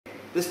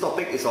This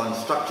topic is on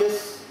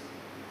structures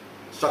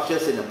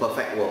in a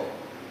perfect world.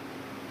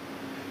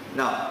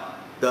 Now,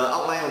 the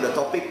outline of the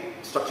topic,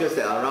 structures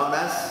that are around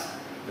us,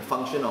 the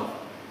function of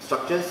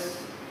structures,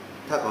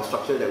 type of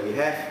structure that we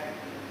have,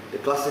 the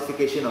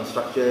classification of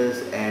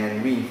structures,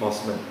 and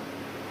reinforcement.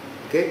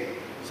 Okay,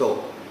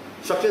 so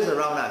structures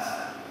around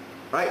us,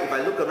 right? If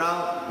I look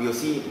around, you'll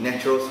see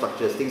natural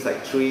structures, things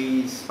like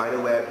trees,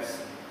 spider webs,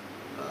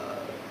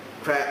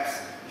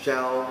 crabs,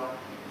 shell,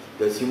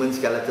 the human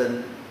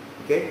skeleton.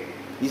 Okay,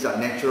 these are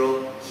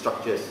natural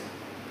structures.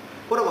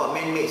 What about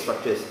man-made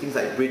structures? Things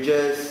like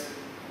bridges,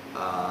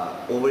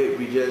 overhead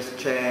bridges,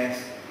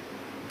 chairs,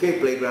 okay,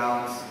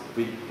 playgrounds.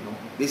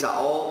 These are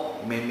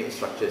all man-made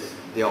structures.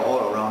 They are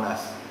all around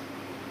us.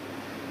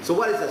 So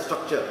what is a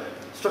structure?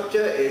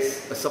 Structure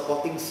is a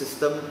supporting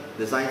system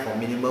designed for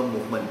minimum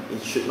movement.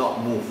 It should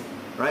not move,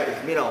 right?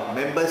 It's made of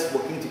members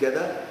working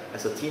together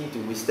as a team to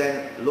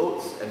withstand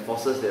loads and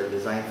forces they are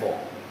designed for.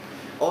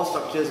 All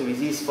structures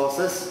resist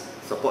forces,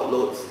 support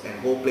loads, and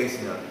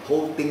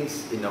hold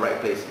things in the right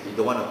place. You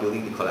don't want a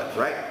building to collapse,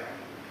 right?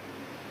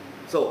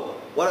 So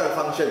what are the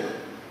functions,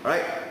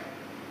 right?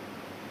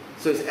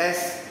 So it's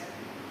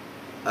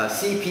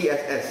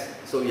CPSS.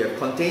 So you have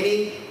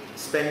containing,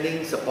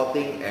 spending,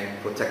 supporting, and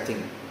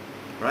protecting,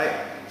 right?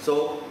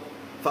 So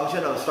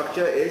function of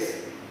structure is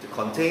to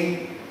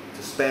contain,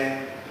 to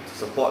spend, to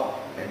support,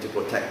 and to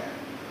protect.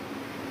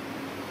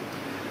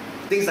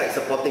 Things like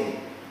supporting.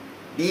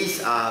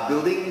 These are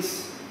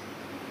buildings,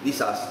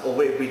 these are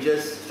overhead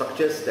bridges,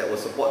 structures that will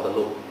support the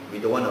load. We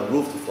don't want a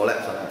roof to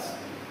collapse on us.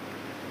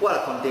 What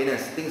are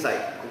containers? Things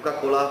like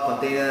Coca-Cola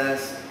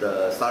containers,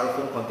 the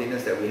styrofoam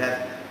containers that we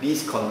have,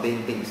 these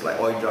contain things like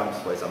oil drums,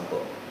 for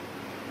example.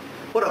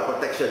 What are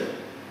protection?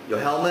 Your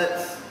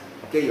helmets,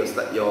 okay, your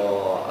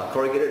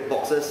corrugated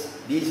boxes,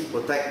 these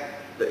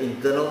protect the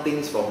internal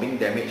things from being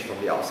damaged from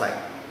the outside.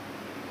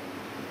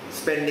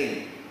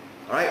 Spending,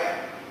 alright?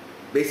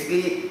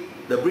 Basically,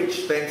 the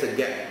bridge spans a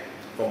gap.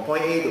 From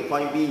point A to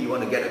point B, you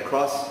want to get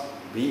across,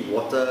 be it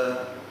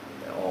water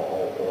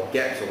or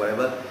gaps or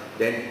whatever,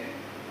 then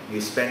you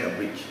span a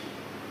bridge.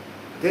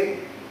 Okay?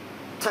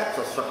 Types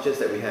of structures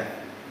that we have.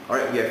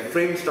 Alright, we have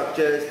frame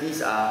structures.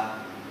 These are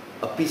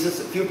a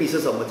few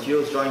pieces of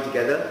materials joined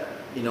together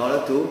in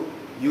order to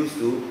use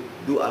to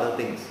do other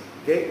things.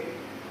 Okay?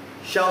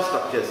 Shell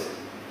structures.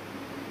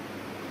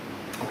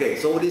 Okay,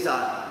 so these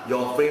are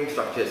your frame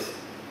structures.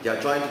 They are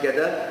joined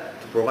together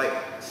to provide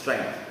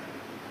strength.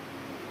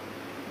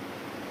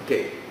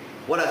 Okay,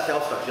 what are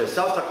shell structures?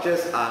 Shell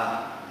structures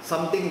are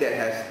something that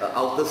has an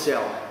outer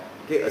shell,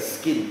 okay, a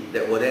skin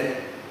that will then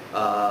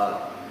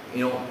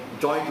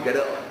join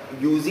together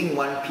using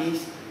one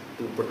piece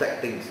to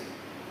protect things.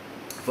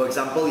 For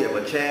example, you have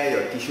a chair,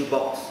 your tissue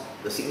box,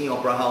 the Sydney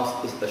Opera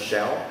House is a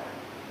shell,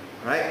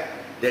 right?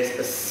 There's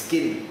a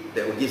skin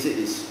that will give it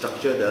its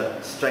structure,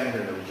 the strength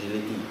and the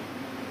rigidity.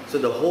 So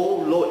the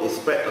whole load is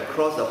spread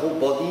across the whole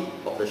body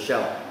of the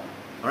shell,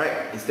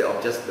 alright, instead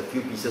of just a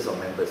few pieces of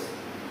members.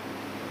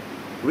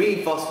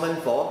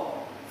 Reinforcement for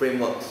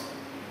frameworks.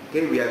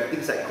 Okay, we have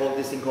things like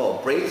this thing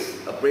called a brace.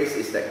 A brace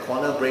is that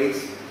corner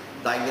brace,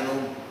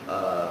 diagonal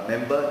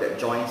member that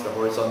joins the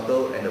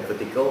horizontal and the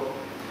vertical.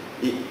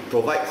 It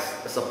provides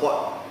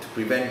support to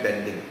prevent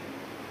bending.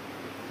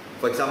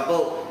 For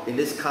example, in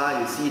this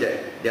car, you see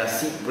that there are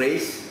seat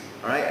brace,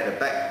 alright, at the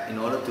back in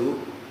order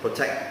to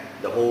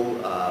protect the whole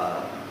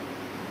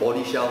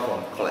body shell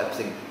from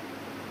collapsing.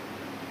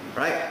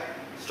 Right?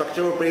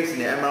 Structural brace in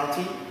the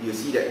MRT, you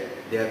see that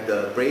they have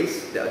the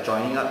brace that are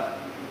joining up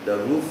the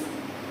roof.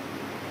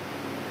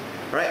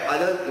 Right?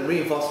 Other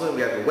reinforcement,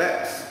 we have the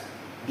webs.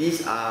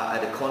 These are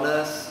at the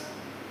corners,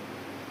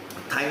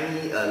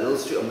 tiny little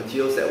strip of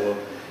materials that will,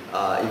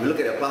 if you look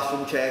at the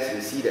classroom chairs,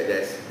 you see that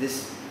there's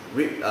this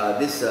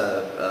webs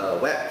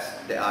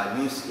that are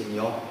used in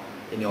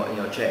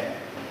your chair.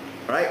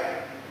 Right?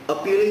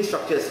 Appealing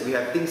structures, we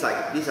have things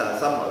like, these are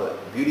some of the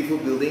beautiful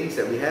buildings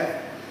that we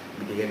have.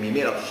 They can be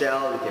made of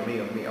shell, they can be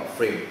made of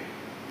frame.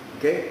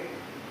 Okay?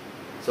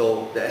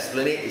 So the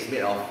esplanade is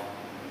made of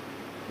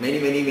many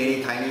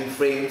tiny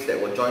frames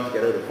that will join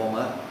together to form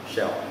a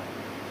shell.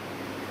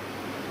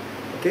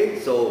 Okay,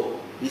 so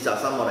these are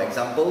some of the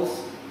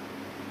examples.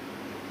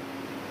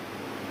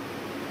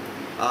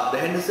 The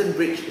Henderson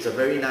Bridge is a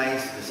very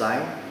nice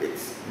design.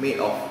 It's made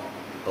of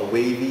a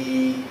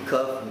wavy,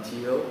 curved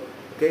material.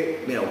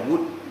 Okay, made of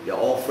wood. They're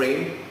all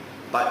framed,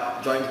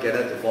 but joined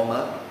together to form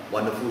a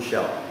wonderful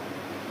shell.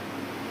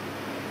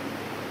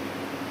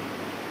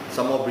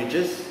 Some more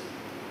bridges.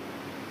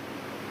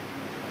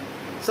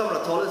 Some of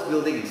the tallest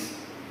buildings,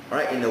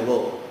 right, in the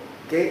world.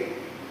 Okay,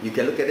 you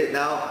can look at it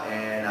now,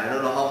 and I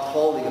don't know how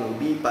tall they're going to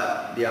be,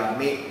 but they are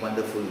made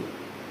wonderfully.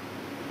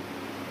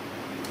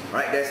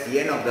 Right, that's the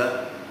end of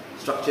the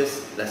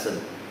structures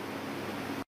lesson.